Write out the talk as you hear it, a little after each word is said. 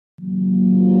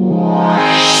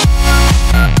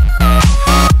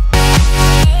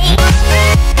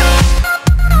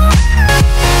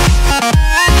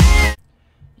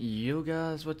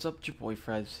what's up? It's your boy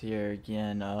Fries here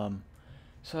again.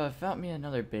 So I found me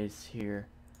another base here.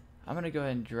 I'm gonna go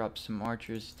ahead and drop some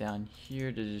archers down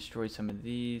here to destroy some of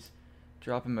these.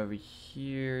 Drop them over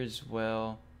here as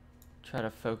well. Try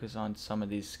to focus on some of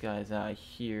these guys out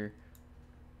here.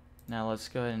 Now let's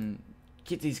go ahead and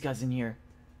get these guys in here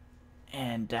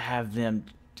and to have them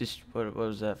just what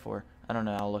was that for? I don't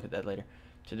know. I'll look at that later.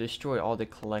 To destroy all the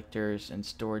collectors and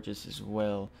storages as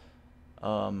well.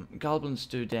 Goblins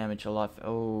do damage a lot.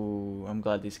 Oh, I'm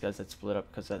glad these guys had split up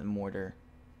because that mortar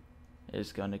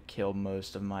is gonna kill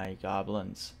most of my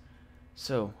goblins.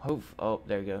 So oh,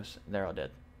 there it goes. They're all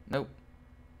dead. Nope.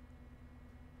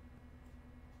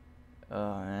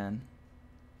 Oh man.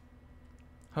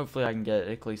 Hopefully I can get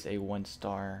at least a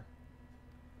 1-star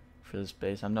for this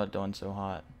base. I'm not doing so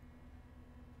hot.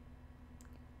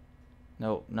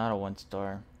 Nope, not a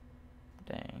 1-star.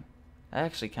 Dang. That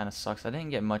actually kind of sucks. I didn't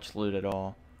get much loot at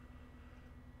all.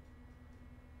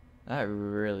 That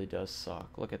really does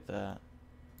suck. Look at that.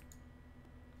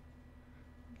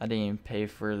 I didn't even pay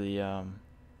for the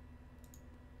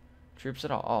troops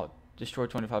at all. Oh, destroy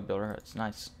 25 builder huts.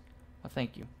 Nice. Well,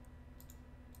 thank you.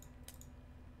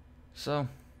 So,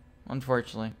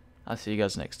 unfortunately, I'll see you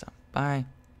guys next time.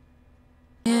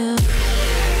 Bye.